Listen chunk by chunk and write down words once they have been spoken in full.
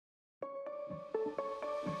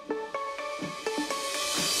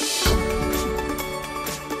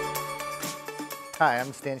Hi,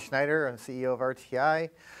 I'm Stan Schneider. I'm CEO of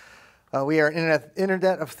RTI. We are an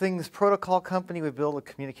Internet of Things protocol company. We build a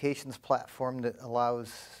communications platform that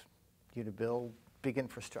allows you to build big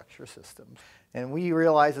infrastructure systems. And we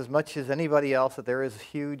realize as much as anybody else that there is a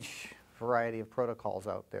huge variety of protocols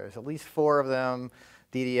out there. There's at least 4 of them,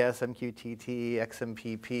 DDS, MQTT,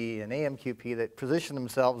 XMPP, and AMQP, that position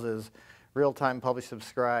themselves as real-time publish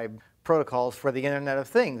subscribe protocols for the Internet of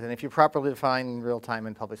Things. And if you properly define real-time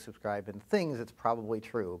and publish subscribe in things, it's probably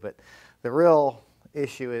true. But the real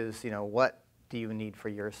issue is, what do you need for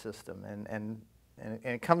your system? And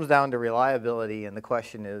it comes down to reliability, and the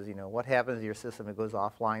question is, what happens to your system if it goes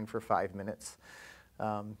offline for 5 minutes?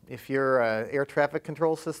 If you're an air traffic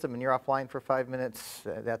control system and you're offline for 5 minutes,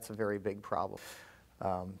 that's a very big problem.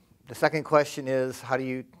 The second question is,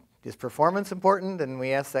 is performance important? And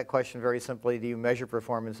we ask that question very simply. Do you measure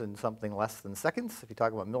performance in something less than seconds? If you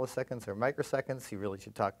talk about milliseconds or microseconds, you really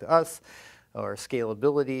should talk to us. Or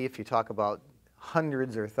scalability, if you talk about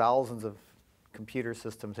hundreds or thousands of computer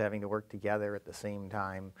systems having to work together at the same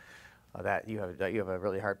time, that you have a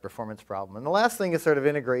really hard performance problem. And the last thing is sort of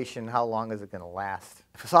integration. How long is it going to last?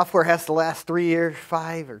 If software has to last 3 years,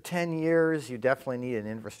 5 or 10 years, you definitely need an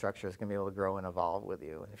infrastructure that's going to be able to grow and evolve with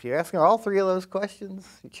you. And if you're asking all 3 of those questions,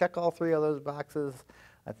 you check all 3 of those boxes,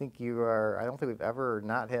 I don't think we've ever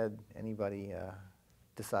not had anybody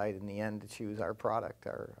decide in the end to choose our product,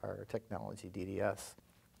 our technology, DDS.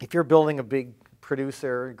 If you're building a big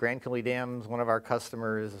producer, Grand Coulee Dam's one of our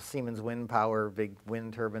customers, Siemens Wind Power, big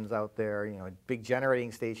wind turbines out there, a big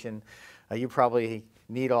generating station, you probably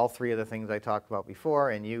need all 3 of the things I talked about before,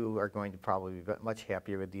 and you are going to probably be much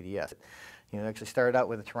happier with DDS. You actually started out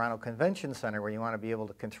with the Toronto Convention Center, where you want to be able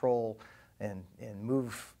to control and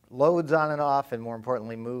move loads on and off, and more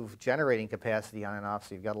importantly, move generating capacity on and off.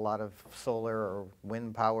 So you've got a lot of solar or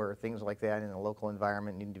wind power or things like that in a local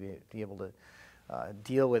environment. You need to be able to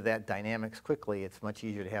deal with that dynamics quickly. It's much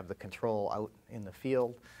easier to have the control out in the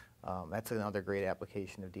field. That's another great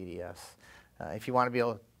application of DDS. If you want to be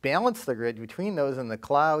able to balance the grid between those and the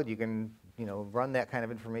cloud, you can run that kind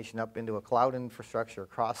of information up into a cloud infrastructure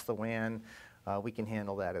across the WAN. We can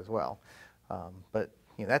handle that as well. But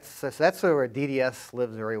that's where DDS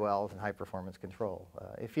lives very well, in high performance control.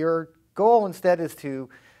 If your goal instead is to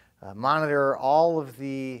monitor all of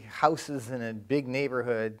the houses in a big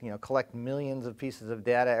neighborhood, collect millions of pieces of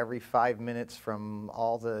data every 5 minutes from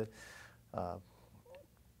all the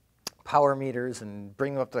power meters and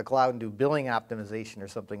bring them up to the cloud and do billing optimization or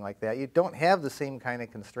something like that. You don't have the same kind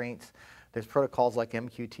of constraints. There's protocols like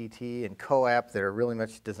MQTT and CoAP that are really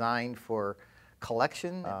much designed for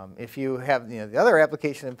collection. If you have the other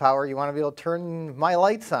application in power, you want to be able to turn my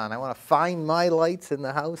lights on. I want to find my lights in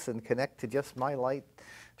the house and connect to just my light,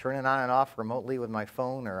 turn it on and off remotely with my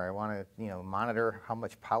phone, or I want to monitor how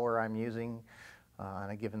much power I'm using on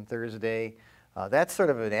a given Thursday. That's sort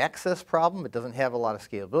of an access problem. It doesn't have a lot of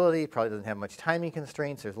scalability. It probably doesn't have much timing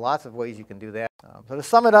constraints. There's lots of ways you can do that. So to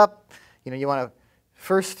sum it up, you want to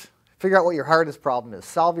first figure out what your hardest problem is.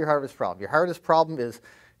 Solve your hardest problem. Your hardest problem is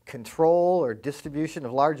control or distribution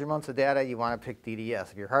of large amounts of data. You want to pick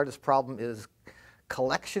DDS. If your hardest problem is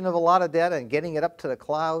collection of a lot of data and getting it up to the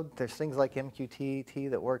cloud, there's things like MQTT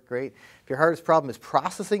that work great. If your hardest problem is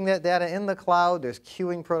processing that data in the cloud, there's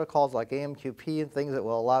queuing protocols like AMQP and things that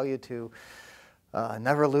will allow you to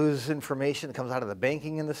never lose information that comes out of the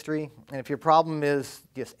banking industry. And if your problem is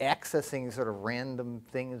just accessing sort of random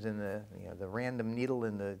things in the random needle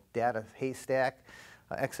in the data haystack,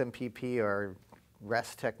 XMPP or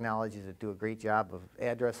REST technologies that do a great job of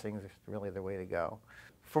addressing is really the way to go.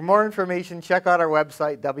 For more information, check out our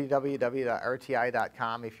website, www.rti.com.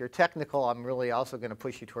 If you're technical, I'm really also going to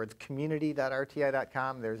push you towards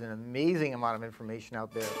community.rti.com. There's an amazing amount of information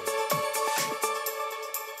out there.